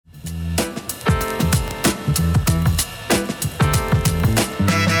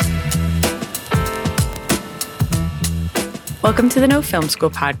Welcome to the No Film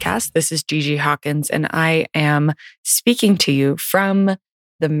School podcast. This is Gigi Hawkins, and I am speaking to you from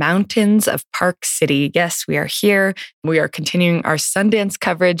the mountains of Park City. Yes, we are here. We are continuing our Sundance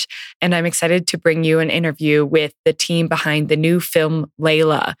coverage, and I'm excited to bring you an interview with the team behind the new film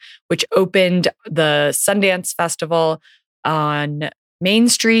Layla, which opened the Sundance Festival on Main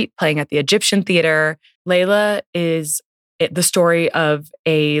Street, playing at the Egyptian Theater. Layla is the story of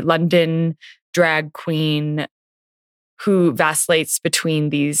a London drag queen who vacillates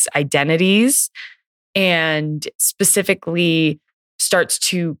between these identities and specifically starts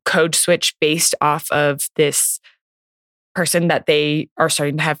to code switch based off of this person that they are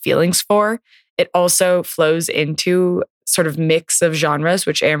starting to have feelings for. It also flows into sort of mix of genres,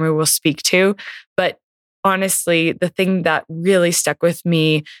 which Amrou will speak to. But honestly, the thing that really stuck with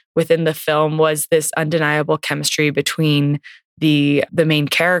me within the film was this undeniable chemistry between the main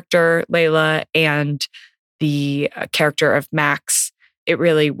character, Layla, and the character of Max. It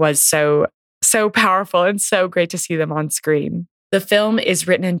really was so powerful and so great to see them on screen. The film is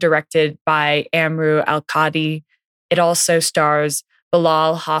written and directed by Amrou Al-Kadhi. It also stars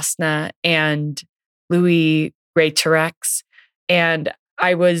Bilal Hasna and Louis Greatorex. And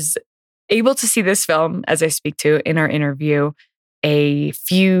I was able to see this film, as I speak to in our interview, a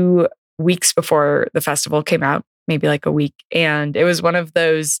few weeks before the festival came out, maybe like a week. And it was one of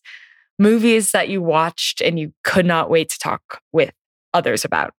those movies that you watched and you could not wait to talk with others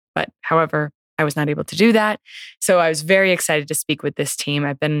about. But however, I was not able to do that. So I was very excited to speak with this team.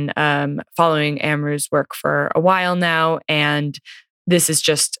 I've been following Amrou's work for a while now, and this is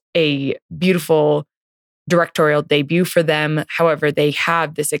just a beautiful directorial debut for them. However, they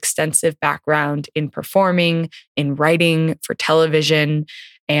have this extensive background in performing, in writing for television,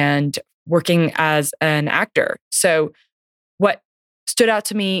 and working as an actor. So what stood out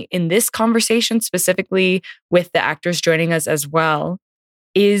to me in this conversation, specifically with the actors joining us as well,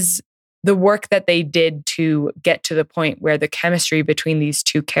 is the work that they did to get to the point where the chemistry between these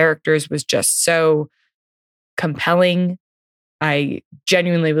two characters was just so compelling. I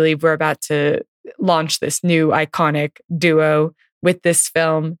genuinely believe we're about to launch this new iconic duo with this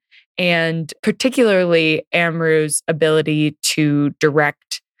film, and particularly Amrou's ability to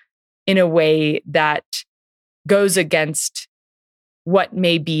direct in a way that goes against what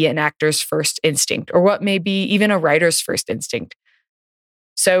may be an actor's first instinct or what may be even a writer's first instinct.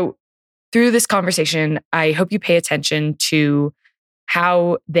 So through this conversation, I hope you pay attention to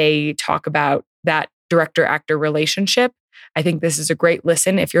how they talk about that director-actor relationship. I think this is a great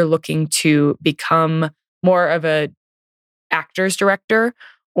listen if you're looking to become more of a actor's director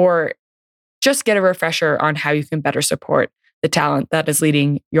or just get a refresher on how you can better support the talent that is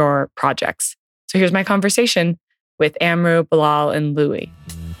leading your projects. So here's my conversation with Amrou, Bilal, and Louis.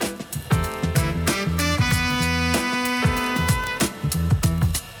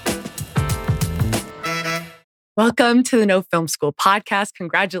 Welcome to the No Film School podcast.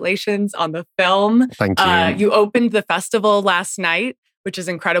 Congratulations on the film. Thank you. You opened the festival last night, which is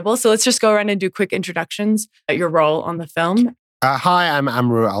incredible. So let's just go around and do quick introductions at your role on the film. Hi, I'm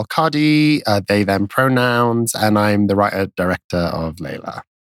Amrou Al-Kadhi, they, them pronouns, and I'm the writer-director of Layla.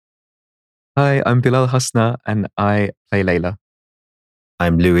 Hi, I'm Bilal Hasna, and I play Layla.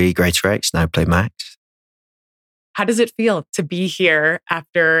 I'm Louis Greatorex, and I play Max. How does it feel to be here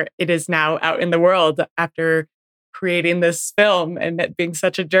after it is now out in the world, after creating this film and it being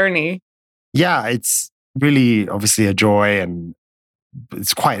such a journey? Yeah, it's really obviously a joy, and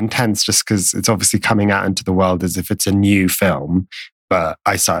it's quite intense just because it's obviously coming out into the world as if it's a new film. But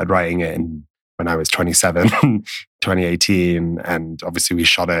I started writing it when I was 27, 2018, and obviously we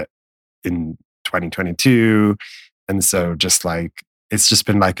shot it in 2022. And so it's just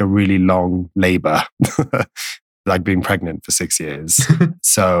been like a really long labor, like being pregnant for 6 years.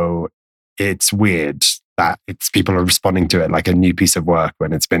 So it's weird that people are responding to it like a new piece of work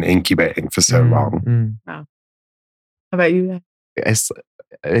when it's been incubating for so long. Wow. How about you? It's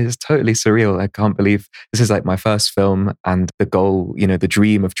totally surreal. I can't believe this is like my first film, and the goal, the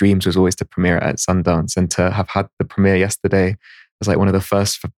dream of dreams was always to premiere it at Sundance, and to have had the premiere yesterday was like one of the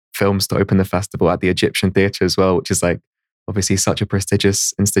first films to open the festival at the Egyptian Theater as well, which is like obviously such a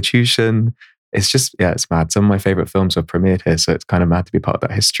prestigious institution. It's just, it's mad. Some of my favorite films were premiered here, so it's kind of mad to be part of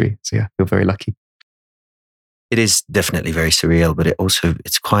that history. So yeah, I feel very lucky. It is definitely very surreal, but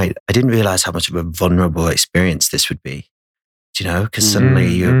I didn't realize how much of a vulnerable experience this would be. Do you know? Because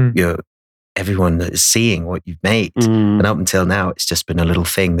suddenly you're everyone that is seeing what you've made. And up until now, it's just been a little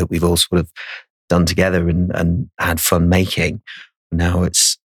thing that we've all sort of done together and had fun making. Now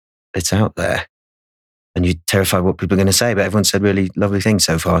it's out there. And you're terrified what people are going to say, but everyone said really lovely things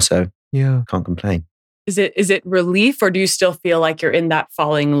so far, so yeah, can't complain. Is it relief, or do you still feel like you're in that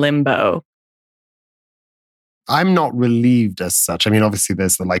falling limbo? I'm not relieved as such. I mean, obviously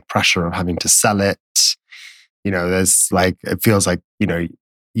there's the like pressure of having to sell it. There's like, it feels like,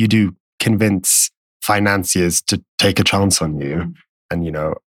 you do convince financiers to take a chance on you. And,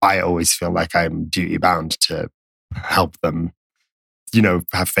 I always feel like I'm duty bound to help them,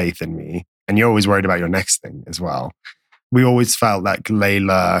 have faith in me. And you're always worried about your next thing as well. We always felt like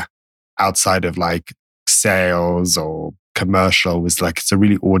Layla, outside of like sales or commercial, was like, it's a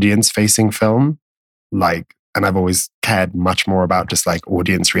really audience facing film. And I've always cared much more about just like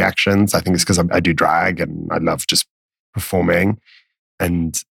audience reactions. I think it's because I do drag and I love just performing.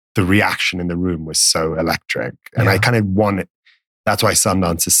 And the reaction in the room was so electric. And I kind of want it. That's why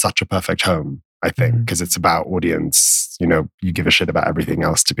Sundance is such a perfect home, I think, because it's about audience. You give a shit about everything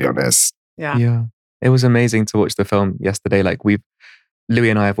else, to be honest. Yeah. It was amazing to watch the film yesterday. Like Louis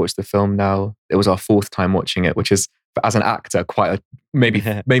and I have watched the film now. It was our 4th time watching it, which is, as an actor, quite maybe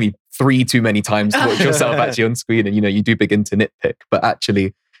 3 too many times to watch yourself actually on screen. And, you do begin to nitpick. But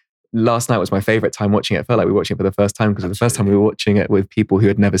actually, last night was my favorite time watching it. I felt like we were watching it for the first time because it was the first time we were watching it with people who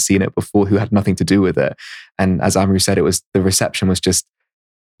had never seen it before, who had nothing to do with it. And as Amrou said, the reception was just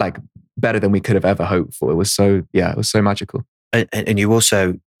like better than we could have ever hoped for. It was so magical. And you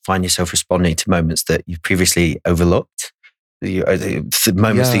also find yourself responding to moments that you previously overlooked. The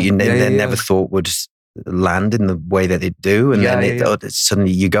moments that you never thought would land in the way that they do. And then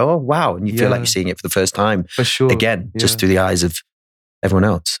suddenly you go, oh, wow. And you feel like you're seeing it for the first time. For sure. Again, just through the eyes of everyone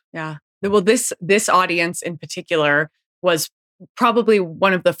else. Yeah. Well, this audience in particular was probably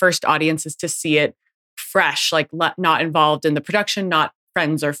one of the first audiences to see it fresh, like not involved in the production, not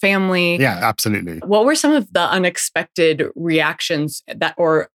friends or family. Yeah, absolutely. What were some of the unexpected reactions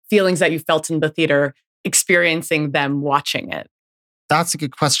or feelings that you felt in the theater experiencing them watching it? That's a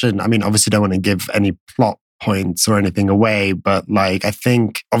good question. I mean, obviously don't want to give any plot points or anything away, but like, I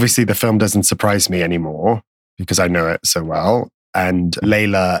think obviously the film doesn't surprise me anymore because I know it so well. And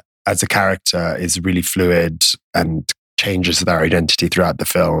Layla as a character is really fluid and changes their identity throughout the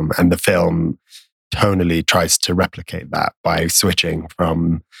film. And the film tonally tries to replicate that by switching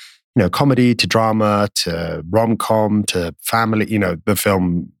from, comedy to drama to rom-com to family. The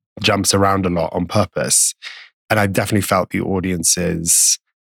film jumps around a lot on purpose. And I definitely felt the audience's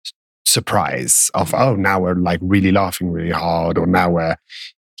surprise of, oh, now we're like really laughing really hard, or now we're,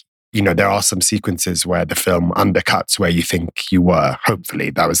 there are some sequences where the film undercuts where you think you were. Hopefully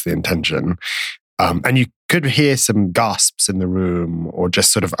that was the intention. And you could hear some gasps in the room, or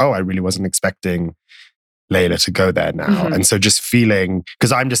just sort of, oh, I really wasn't expecting Layla to go there now. Mm-hmm. And so just feeling,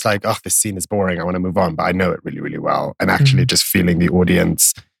 because I'm just like, oh, this scene is boring, I want to move on, but I know it really, really well. And actually just feeling the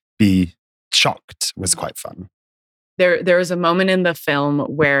audience be shocked was quite fun. There is a moment in the film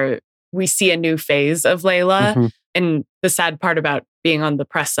where we see a new phase of Layla. Mm-hmm. And the sad part about being on the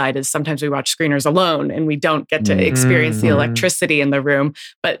press side is sometimes we watch screeners alone and we don't get to experience the electricity in the room.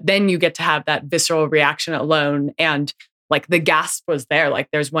 But then you get to have that visceral reaction alone. And like the gasp was there. Like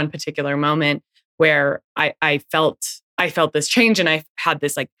there's one particular moment where I felt this change, and I had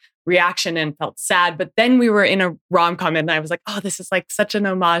this like reaction and felt sad. But then we were in a rom-com and I was like, oh, this is like such an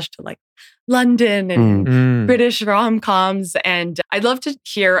homage to like London and British rom-coms. And I'd love to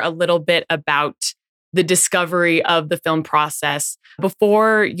hear a little bit about the discovery of the film process.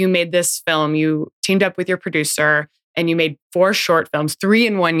 Before you made this film, you teamed up with your producer and you made 4 short films, 3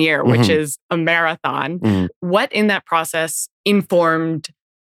 in 1 year, which is a marathon. What in that process informed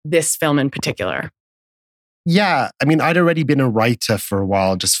this film in particular? Yeah, I mean, I'd already been a writer for a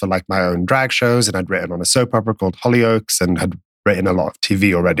while, just for like my own drag shows, and I'd written on a soap opera called Hollyoaks and had written a lot of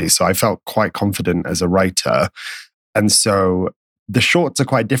TV already. So I felt quite confident as a writer. And so the shorts are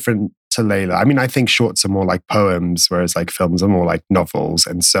quite different to Layla. I mean, I think shorts are more like poems, whereas like films are more like novels.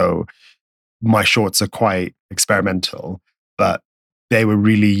 And so my shorts are quite experimental, but they were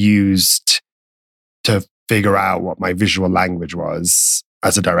really used to figure out what my visual language was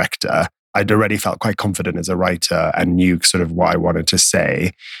as a director. I'd already felt quite confident as a writer and knew sort of what I wanted to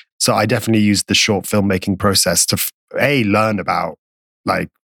say. So I definitely used the short filmmaking process to learn about like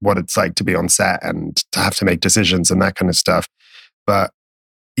what it's like to be on set and to have to make decisions and that kind of stuff. But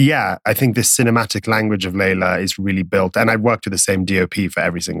yeah, I think this cinematic language of Layla is really built. And I've worked with the same DOP for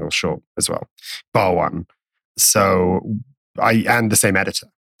every single short as well, bar one. So and the same editor.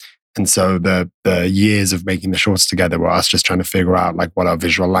 And so the years of making the shorts together were us just trying to figure out like what our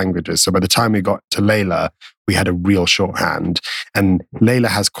visual language is. So by the time we got to Layla, we had a real shorthand. And Layla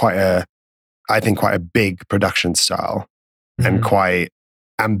has quite a big production style and quite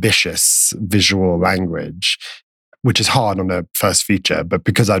ambitious visual language, which is hard on a first feature. But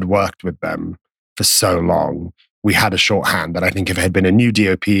because I'd worked with them, for so long. We had a shorthand that I think if it had been a new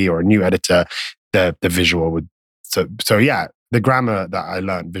DOP or a new editor, the visual would. So yeah, the grammar that I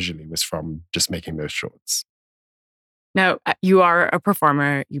learned visually was from just making those shorts. Now, you are a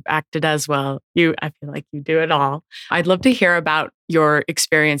performer. You've acted as well. I feel like you do it all. I'd love to hear about your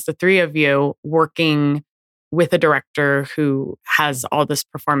experience, the three of you working with a director who has all this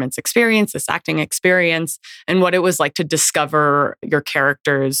performance experience, this acting experience, and what it was like to discover your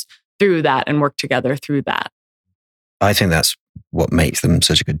characters through that and work together through that. I think that's what makes them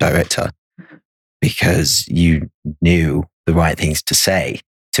such a good director, because you knew the right things to say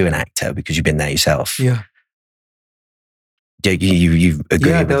to an actor because you've been there yourself. Yeah. You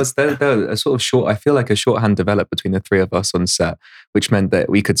agree yeah, with there was a sort of short, I feel like a shorthand developed between the three of us on set, which meant that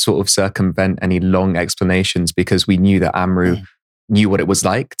we could sort of circumvent any long explanations because we knew that Amrou knew what it was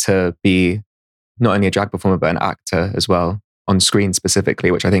like to be not only a drag performer, but an actor as well on screen specifically,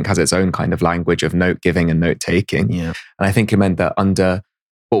 which I think has its own kind of language of note giving and note taking. Yeah. And I think it meant that under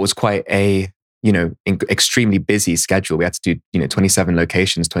what was quite a, extremely busy schedule, we had to do, 27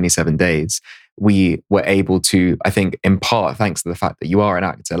 locations, 27 days. We were able to, I think, in part, thanks to the fact that you are an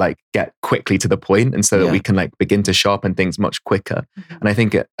actor, like get quickly to the point, and so that we can like begin to sharpen things much quicker. And I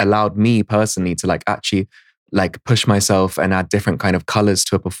think it allowed me personally to like actually like push myself and add different kind of colors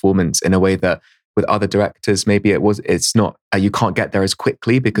to a performance in a way that with other directors, maybe it's not, you can't get there as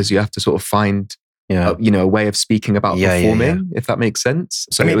quickly because you have to sort of find a way of speaking about performing, if that makes sense.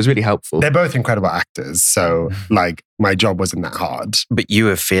 So it was really helpful. They're both incredible actors. So like my job wasn't that hard. But you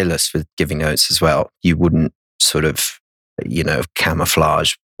were fearless with giving notes as well. You wouldn't sort of,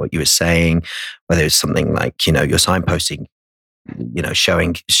 camouflage what you were saying, whether it's something like, you're signposting,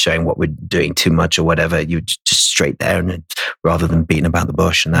 showing what we're doing too much or whatever. You just straight there and rather than beating about the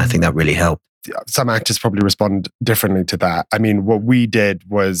bush. And I think that really helped. Some actors probably respond differently to that. I mean, what we did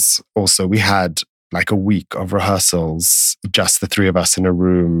was also we had like a week of rehearsals, just the three of us in a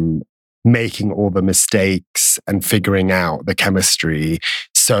room, making all the mistakes and figuring out the chemistry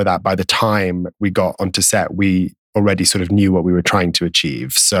so that by the time we got onto set, we already sort of knew what we were trying to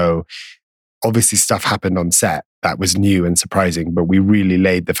achieve. So obviously stuff happened on set that was new and surprising, but we really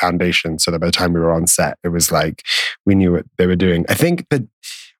laid the foundation so that by the time we were on set, it was like we knew what they were doing. I think the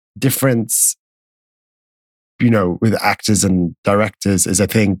difference, with actors and directors is I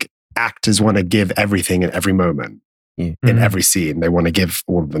think actors want to give everything in every moment. In every scene, they want to give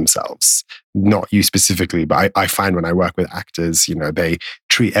all of themselves. Not you specifically, but I find when I work with actors, they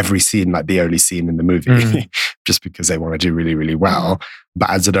treat every scene like the only scene in the movie just because they want to do really, really well. But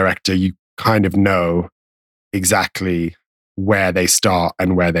as a director, you kind of know exactly where they start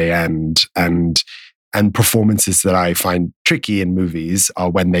and where they end. And performances that I find tricky in movies are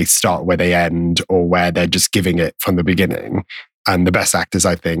when they start where they end or where they're just giving it from the beginning. And the best actors,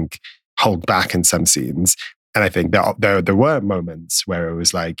 I think, hold back in some scenes. And I think there were moments where it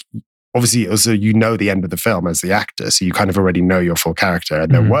was like, obviously, also, the end of the film as the actor, so you kind of already know your full character.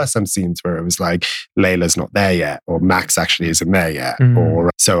 And there were some scenes where it was like, Layla's not there yet, or Max actually isn't there yet.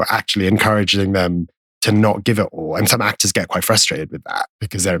 Or so actually encouraging them to not give it all. And some actors get quite frustrated with that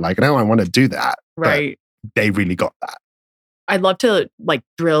because they're like, no, I want to do that. Right. But they really got that. I'd love to like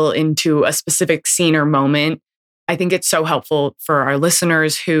drill into a specific scene or moment. I think it's so helpful for our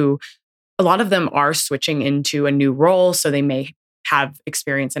listeners who, a lot of them are switching into a new role. So they may have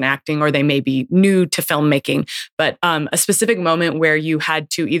experience in acting or they may be new to filmmaking, but a specific moment where you had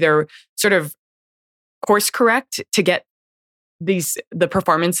to either sort of course correct to get the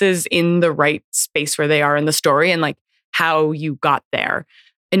performances in the right space where they are in the story and like how you got there.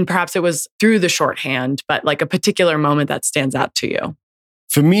 And perhaps it was through the shorthand, but like a particular moment that stands out to you.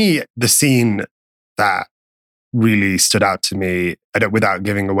 For me, the scene that really stood out to me, without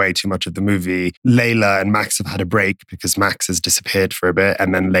giving away too much of the movie, Layla and Max have had a break because Max has disappeared for a bit.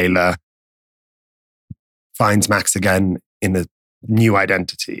 And then Layla finds Max again in a new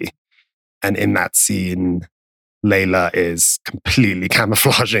identity. And in that scene, Layla is completely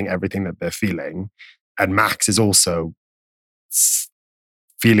camouflaging everything that they're feeling. And Max is also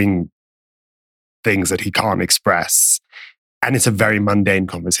feeling things that he can't express. And it's a very mundane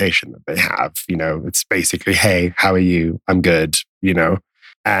conversation that they have. It's basically, hey, how are you? I'm good,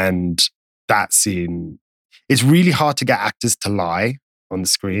 And that scene, it's really hard to get actors to lie on the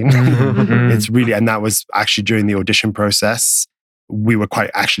screen. It's really, and that was actually during the audition process. We were quite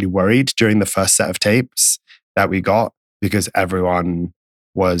actually worried during the first set of tapes that we got because everyone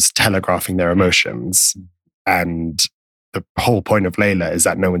was telegraphing their emotions. And the whole point of Layla is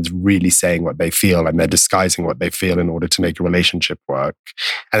that no one's really saying what they feel and they're disguising what they feel in order to make a relationship work.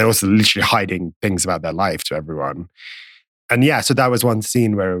 And they're also literally hiding things about their life to everyone. And yeah, so that was one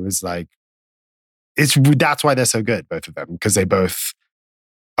scene where it was like, that's why they're so good, both of them, because they both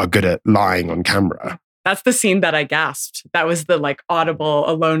are good at lying on camera. That's the scene that I gasped. That was the like audible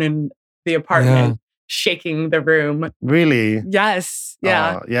alone in the apartment, shaking the room. Really? Yes.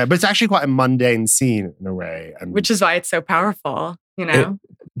 Yeah. Yeah. But it's actually quite a mundane scene in a way. And which is why it's so powerful, you know?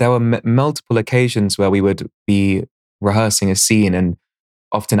 There were multiple occasions where we would be rehearsing a scene, and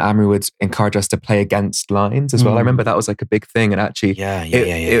often Amrou would encourage us to play against lines as well. I remember that was like a big thing. And actually,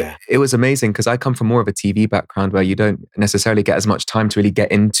 it was amazing because I come from more of a TV background where you don't necessarily get as much time to really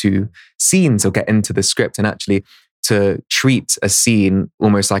get into scenes or get into the script, and actually to treat a scene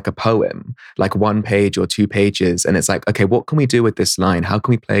almost like a poem, like 1 page or 2 pages. And it's like, okay, what can we do with this line? How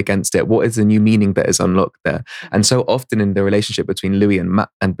can we play against it? What is the new meaning that is unlocked there? And so often in the relationship between Louis and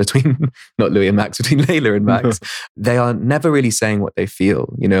Max, and between, not Louis and Max, between Layla and Max, they are never really saying what they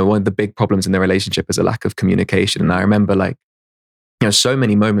feel. You know, one of the big problems in their relationship is a lack of communication. And I remember like, you know, so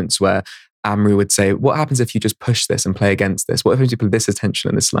many moments where Amrou would say, what happens if you just push this and play against this? What if you put this attention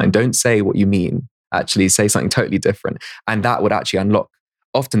in this line? Don't say what you mean. Actually say something totally different. And that would actually unlock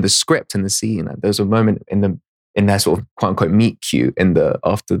often the script and the scene. And there's a moment in their sort of quote unquote meet cute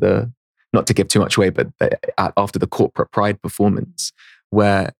after the, not to give too much away, but after the corporate pride performance,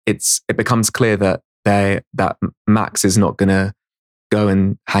 where it becomes clear that Max is not going to go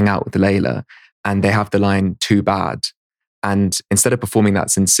and hang out with Layla, and they have the line too bad. And instead of performing that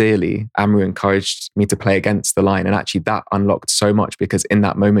sincerely, Amrou encouraged me to play against the line. And actually that unlocked so much, because in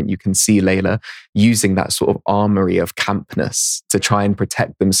that moment you can see Layla using that sort of armory of campness to try and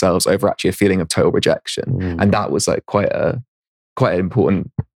protect themselves over actually a feeling of total rejection. And that was like quite an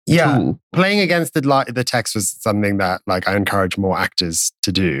important tool. Playing against the text was something that like I encourage more actors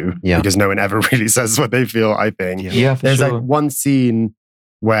to do, because no one ever really says what they feel, I think. There's like one scene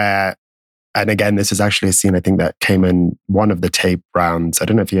where, and again, this is actually a scene I think that came in one of the tape rounds. I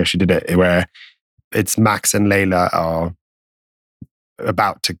don't know if he actually did it, where it's Max and Layla are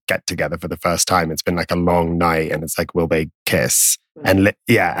about to get together for the first time. It's been like a long night, and it's like, will they kiss? And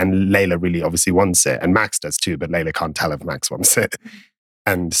and Layla really obviously wants it, and Max does too, but Layla can't tell if Max wants it.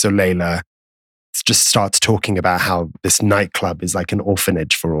 And so Layla just starts talking about how this nightclub is like an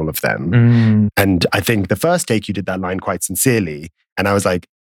orphanage for all of them. And I think the first take you did that line quite sincerely, and I was like,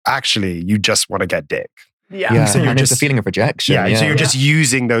 actually, you just want to get dick. So you're just a feeling of rejection. So you're just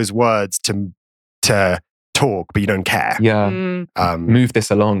using those words to talk, but you don't care. Move this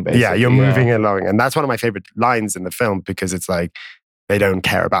along, basically. You're moving along. And that's one of my favorite lines in the film, because it's like, they don't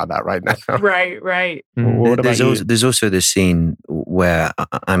care about that right now. Right. What about you? There's also this scene where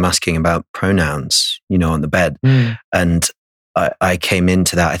I'm asking about pronouns, you know, on the bed. And I came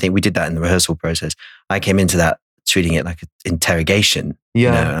into that, I think we did that in the rehearsal process. I came into that treating it like an interrogation, you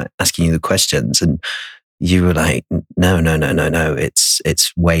know, asking you the questions, and you were like, no,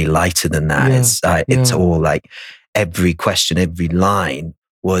 it's way lighter than that. It's all like every question, every line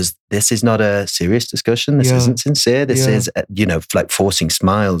was, this is not a serious discussion, this isn't sincere, this is, you know, like forcing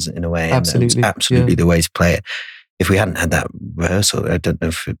smiles in a way. Absolutely. And absolutely the way to play it. If we hadn't had that rehearsal, I don't know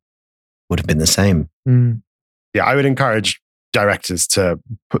if it would have been the same. Yeah, I would encourage directors to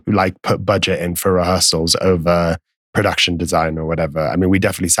put budget in for rehearsals over production design or whatever. I mean, we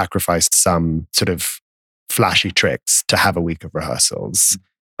definitely sacrificed some sort of flashy tricks to have a week of rehearsals.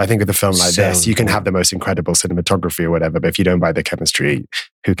 I think with a film like this, you can have the most incredible cinematography or whatever, but if you don't buy the chemistry,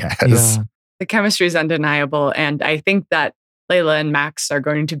 who cares? The chemistry is undeniable. And I think that Layla and Max are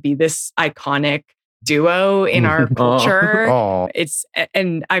going to be this iconic duo in our culture.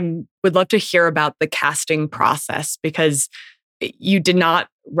 And I would love to hear about the casting process, because you did not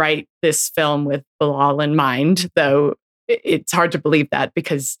write this film with Bilal in mind, though it's hard to believe that,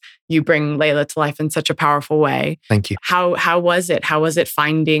 because you bring Layla to life in such a powerful way. Thank you. How was it? How was it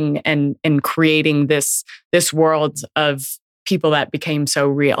finding and creating this world of people that became so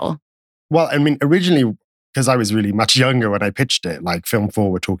real? Well, I mean, originally, because I was really much younger when I pitched it, like Film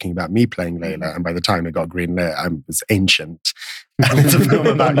 4 were talking about me playing Layla, and by the time it got greenlit, I was ancient. And it's a film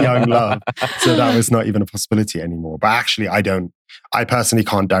about young love. So that was not even a possibility anymore. But actually, I personally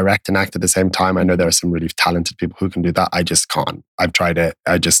can't direct and act at the same time. I know there are some really talented people who can do that. I just can't. I've tried it.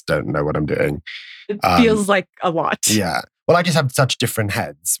 I just don't know what I'm doing. It feels like a lot. Yeah. Well, I just have such different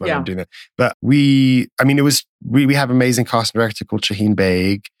heads when I'm doing it. But we have amazing casting director called Shaheen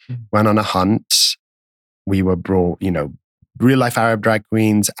Baig, went on a hunt. We were brought, real life Arab drag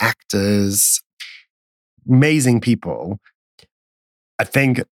queens, actors, amazing people. I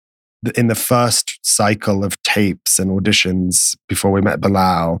think in the first cycle of tapes and auditions before we met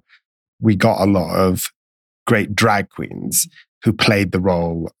Bilal, we got a lot of great drag queens who played the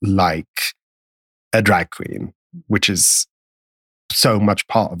role like a drag queen, which is so much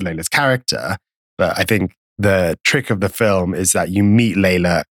part of Layla's character. But I think the trick of the film is that you meet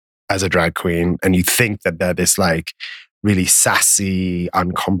Layla as a drag queen and you think that they're this like really sassy,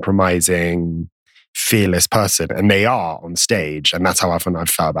 uncompromising, fearless person. And they are on stage. And that's how often I've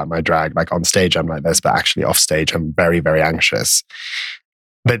felt about my drag. Like on stage, I'm like this, but actually off stage, I'm very, very anxious.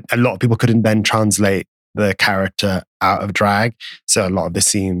 But a lot of people couldn't then translate the character out of drag. So a lot of the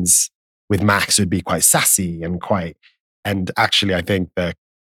scenes with Max would be quite sassy and actually I think the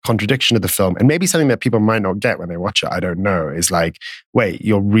contradiction of the film, and maybe something that people might not get when they watch it, I don't know, is like, wait,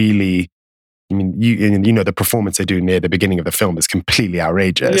 you're really, I mean, you know, the performance they do near the beginning of the film is completely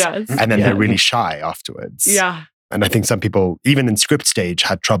outrageous. Yes. And then they're really shy afterwards. Yeah. And I think some people, even in script stage,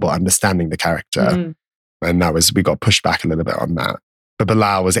 had trouble understanding the character. And we got pushed back a little bit on that. But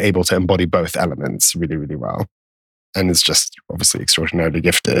Bilal was able to embody both elements really, really well. And it's just obviously extraordinarily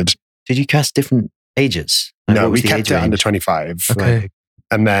gifted. Did you cast different ages? No, we kept it under 25. Okay.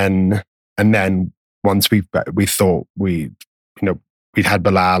 And then once we thought we'd had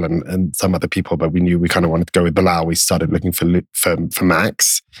Bilal and some other people, but we knew we kind of wanted to go with Bilal. We started looking for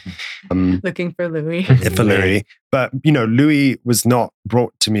Max. Looking for Louis. For Louis. But, you know, Louis was not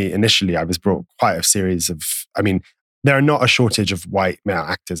brought to me initially. I was brought quite a series of, I mean, there are not a shortage of white male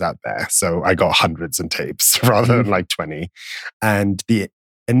actors out there. So I got hundreds in tapes rather than like 20. And the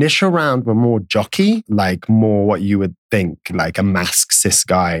initial round were more jockey, like more what you would think like a masked cis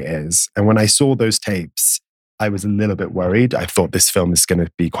guy is. And when I saw those tapes, I was a little bit worried. I thought this film is going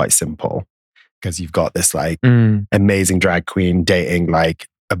to be quite simple because you've got this like amazing drag queen dating like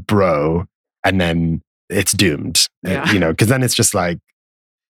a bro and then it's doomed, you know, because then it's just like,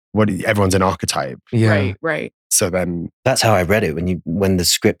 everyone's an archetype. Yeah. Right. So then that's how I read it when the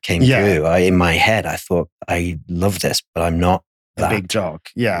script came through. In my head, I thought, I love this, but I'm not a big jock.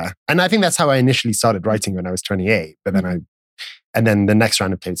 Yeah. And I think that's how I initially started writing when I was 28. But then and then the next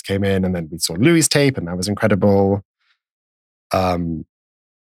round of tapes came in and then we saw Louis' tape and that was incredible. Well,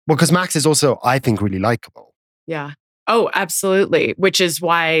 because Max is also, I think, really likable. Yeah. Oh, absolutely. Which is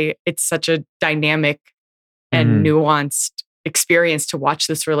why it's such a dynamic and nuanced experience to watch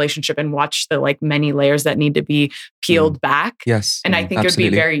this relationship and watch the like many layers that need to be peeled back. Yes. And I think absolutely. it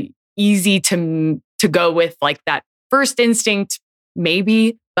would be very easy to go with like that first instinct,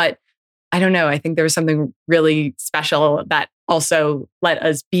 maybe, but I don't know. I think there was something really special that also let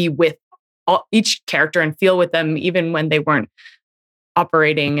us be with each character and feel with them, even when they weren't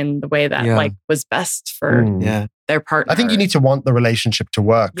operating in the way that like was best for their partner. I think you need to want the relationship to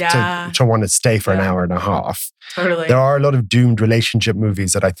work to want to stay for an hour and a half. Totally. There are a lot of doomed relationship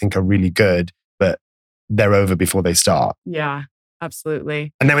movies that I think are really good, but they're over before they start. Yeah,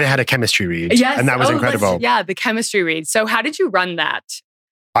 absolutely. And then we had a chemistry read. Yes. And that was incredible. The chemistry read. So how did you run that?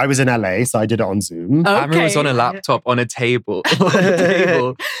 I was in LA, so I did it on Zoom. Okay. Amrou was on a laptop on a table,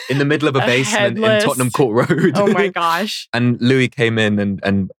 in the middle of a basement in Tottenham Court Road. Oh my gosh. And Louis came in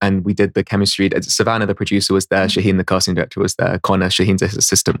and we did the chemistry. Savannah, the producer, was there. Shaheen, the casting director, was there. Connor, Shaheen's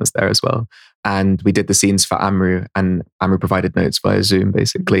assistant, was there as well. And we did the scenes for Amrou, and Amrou provided notes via Zoom,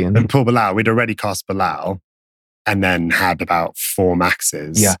 basically. And for Bilal, we'd already cast Bilal and then had about 4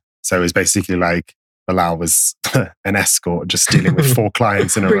 Maxes. Yeah. So it was basically like Bilal was an escort, just dealing with 4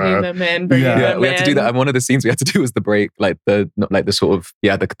 clients in a row. Bringing them in. We had to do that. And one of the scenes we had to do was the break, like the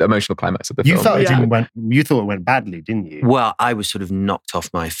emotional climax of the film. You thought it went badly, didn't you? Well, I was sort of knocked off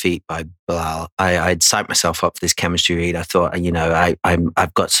my feet by Bilal. I'd psyched myself up for this chemistry read. I thought, you know,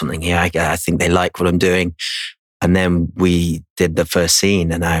 I've got something here. I think they like what I'm doing. And then we did the first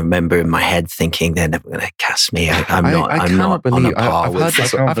scene, and I remember in my head thinking, they're never going to cast me. I'm not on a par with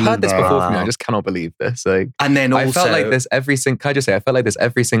this. I've heard this before from you. I just cannot believe this. Like, and then also, I felt like this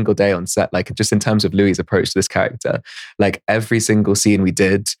every single day on set, like just in terms of Louis' approach to this character. Like every single scene we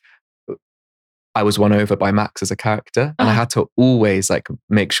did, I was won over by Max as a character, and I had to always like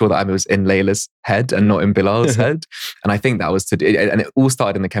make sure that I was in Layla's head and not in Bilal's head. And I think that was and it all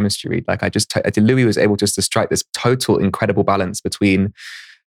started in the chemistry read. Like Louis was able just to strike this total incredible balance between,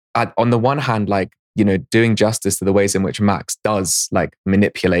 on the one hand, like, you know, doing justice to the ways in which Max does like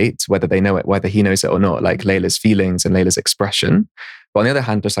manipulate, whether they know it, whether he knows it or not, like Layla's feelings and Layla's expression. But on the other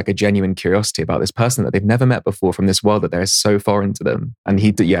hand, just like a genuine curiosity about this person that they've never met before from this world that they're so foreign to them. And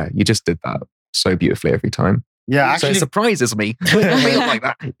you just did that so beautifully every time. Yeah, actually, so it surprises me. I feel like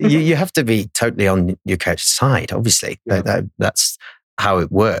that. You have to be totally on your character's side, obviously. Yeah. That's how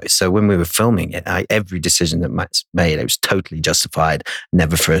it works. So when we were filming it, every decision that Max made, it was totally justified.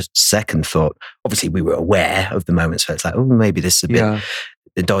 Never for a second thought. Obviously, we were aware of the moments where it's like, oh, maybe this is a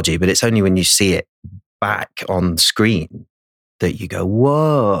bit dodgy. But it's only when you see it back on screen that you go,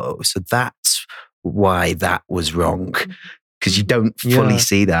 whoa. So that's why that was wrong. Because you don't fully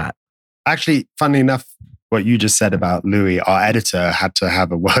see that. Actually, funnily enough, what you just said about Louis, our editor had to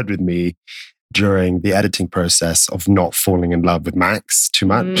have a word with me during the editing process of not falling in love with Max too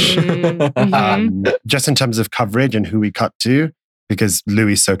much. Just in terms of coverage and who we cut to, because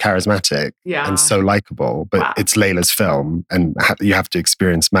Louis is so charismatic and so likable, but it's Layla's film and you have to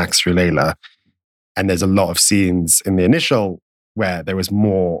experience Max through Layla. And there's a lot of scenes in the initial where there was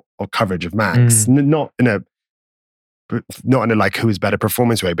more coverage of Max, not in a like who's better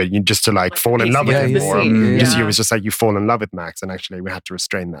performance way, but you just to like fall in love with him more. It was just like you fall in love with Max, and actually we had to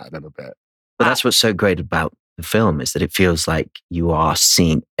restrain that a little bit. But that's what's so great about the film is that it feels like you are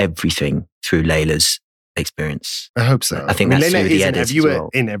seeing everything through Layla's experience. I hope so. I think that's Layla through the is edit a viewer as well.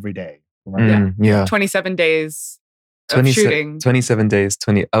 in every day. Right? 27 days of shooting. 27 days,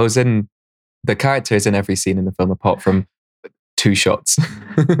 the character is in every scene in the film apart from 2 shots.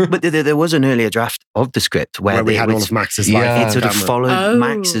 But there was an earlier draft of the script where we had all of Max's life. It sort of followed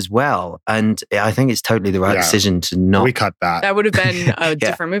Max as well. And I think it's totally the right decision to not... We cut that. That would have been a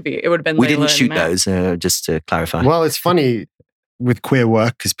different movie. It would have been We Layla didn't shoot Max. those, just to clarify. Well, it's funny with queer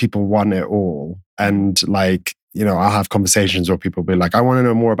work because people want it all. And like, you know, I'll have conversations where people will be like, I want to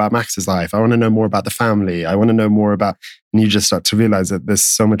know more about Max's life. I want to know more about the family. I want to know more about... And you just start to realize that there's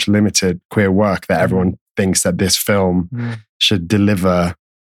so much limited queer work that everyone thinks that this film should deliver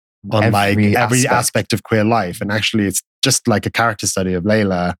on every aspect of queer life. And actually it's just like a character study of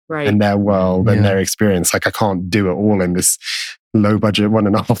Layla and their world and their experience. Like I can't do it all in this low budget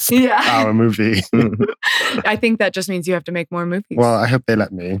 1.5 hour movie. I think that just means you have to make more movies. Well, I hope they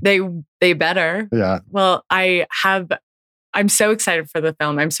let me. They better. Yeah. Well, I'm so excited for the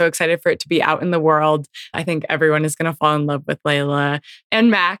film. I'm so excited for it to be out in the world. I think everyone is going to fall in love with Layla and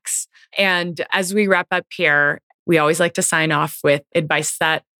Max. And as we wrap up here, we always like to sign off with advice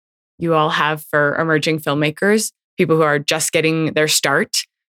that you all have for emerging filmmakers, people who are just getting their start.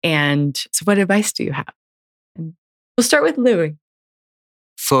 And so what advice do you have? And we'll start with Louis.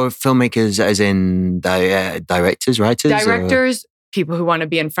 For filmmakers as in directors, writers? Directors, people who want to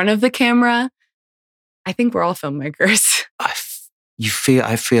be in front of the camera. I think we're all filmmakers.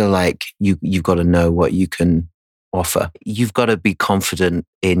 I feel like you've got to know what you can offer. You've got to be confident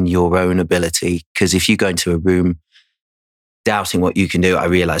in your own ability, because if you go into a room doubting what you can do, I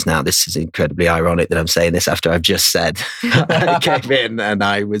realize now this is incredibly ironic that I'm saying this after I've just said I came in and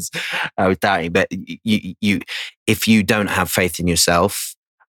I was doubting. But if you don't have faith in yourself,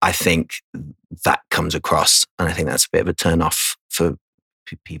 I think that comes across, and I think that's a bit of a turn off for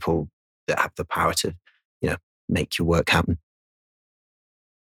people that have the power to, make your work happen.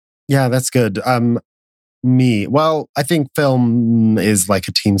 Yeah, that's good. Well, I think film is like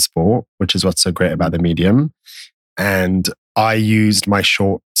a team sport, which is what's so great about the medium. And I used my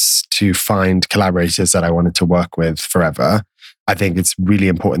shorts to find collaborators that I wanted to work with forever. I think it's really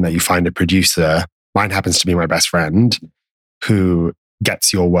important that you find a producer. Mine happens to be my best friend who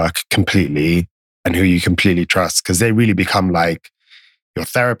gets your work completely and who you completely trust, because they really become like your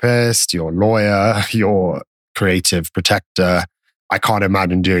therapist, your lawyer, your creative protector. I can't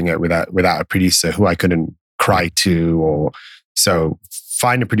imagine doing it without a producer who I couldn't cry to. So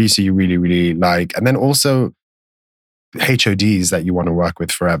find a producer you really, really like. And then also HODs that you want to work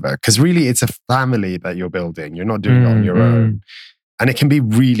with forever. Because really it's a family that you're building. You're not doing it on your own. And it can be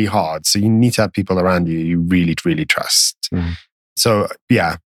really hard. So you need to have people around you really, really trust. So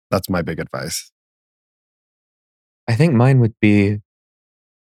yeah, that's my big advice. I think mine would be,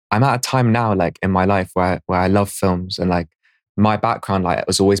 I'm at a time now, like in my life where I love films, and like my background, like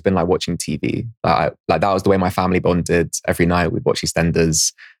has always been like watching TV. Like that was the way my family bonded. Every night we'd watch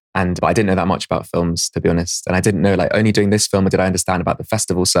EastEnders, but I didn't know that much about films, to be honest. And I didn't know, like only doing this film did I understand about the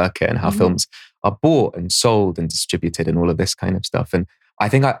festival circuit and how films are bought and sold and distributed and all of this kind of stuff. And I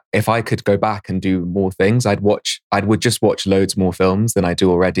think if I could go back and do more things, I would just watch loads more films than I do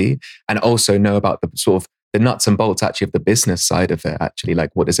already, and also know about the sort of the nuts and bolts actually of the business side of it. Actually, like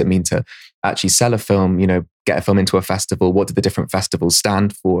what does it mean to actually sell a film, get a film into a festival? What do the different festivals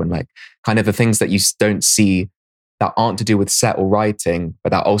stand for? And like kind of the things that you don't see that aren't to do with set or writing,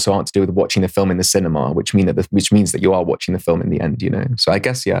 but that also aren't to do with watching the film in the cinema, which means that you are watching the film in the end, So I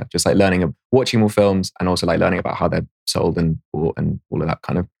guess, yeah, just like watching more films, and also like learning about how they're sold and bought and all of that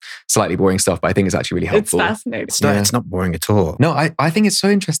kind of slightly boring stuff. But I think it's actually really helpful. It's fascinating. It's not boring at all. No, I think it's so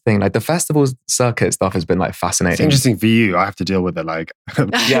interesting. Like the festivals circuit stuff has been like fascinating. It's interesting for you. I have to deal with it like... For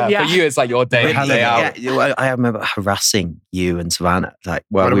you, it's like your day out. Yeah, I remember harassing you and Savannah, like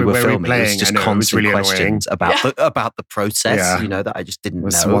while we were filming. It was just constant questions about the process, that I just didn't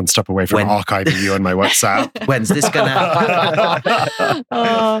know. One step away from archiving you on my WhatsApp. When's this going to happen?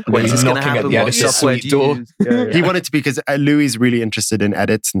 When's this going to happen? What software do you use? He wanted to be, because Louis Louis really interested in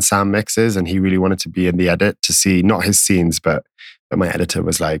edits and sound mixes, and he really wanted to be in the edit to see not his scenes, but my editor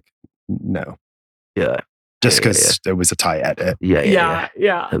was like, no. Yeah. Just because it was a tight edit. Yeah.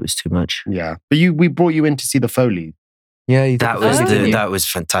 It was too much. Yeah. But we brought you in to see the Foley. Yeah, that was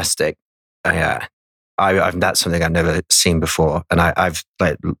fantastic. Yeah. That's something I've never seen before. And I've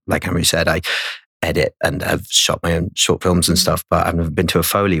like Amrou said, I edit and have shot my own short films and stuff, but I've never been to a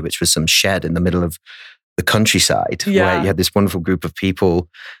Foley, which was some shed in the middle of the countryside where you had this wonderful group of people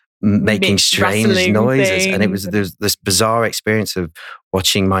making strange noises. And there's this bizarre experience of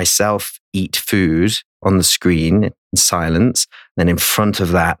watching myself eat food on the screen in silence. Then in front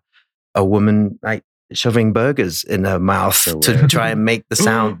of that, a woman like shoving burgers in her mouth to try and make the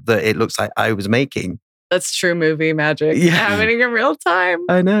sound that it looks like I was making. That's true movie magic happening in real time.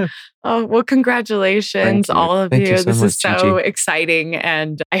 I know. Oh, well, congratulations, all of you. So this much, is so Gigi. exciting.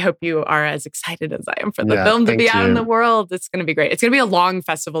 And I hope you are as excited as I am for the film to be out in the world. It's going to be great. It's going to be a long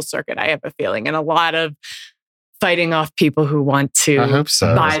festival circuit, I have a feeling, and a lot of fighting off people who want to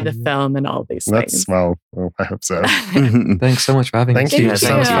buy the film and all these things. Well, I hope so. Thanks so much for having us. Thank you.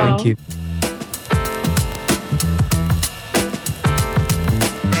 Thank you.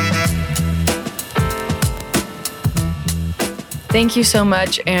 Thank you so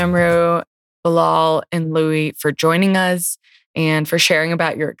much, Amrou, Bilal, and Louis for joining us and for sharing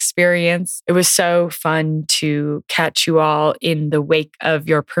about your experience. It was so fun to catch you all in the wake of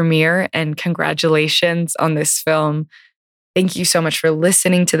your premiere, and congratulations on this film. Thank you so much for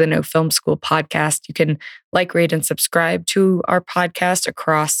listening to the No Film School podcast. You can like, rate, and subscribe to our podcast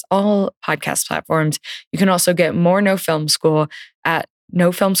across all podcast platforms. You can also get more No Film School at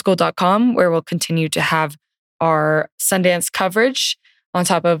nofilmschool.com, where we'll continue to have our Sundance coverage on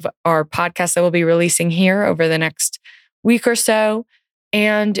top of our podcast that we'll be releasing here over the next week or so.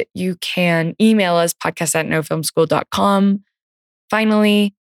 And you can email us podcast@nofilmschool.com.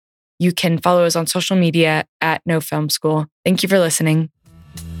 Finally, you can follow us on social media at No Film School. Thank you for listening.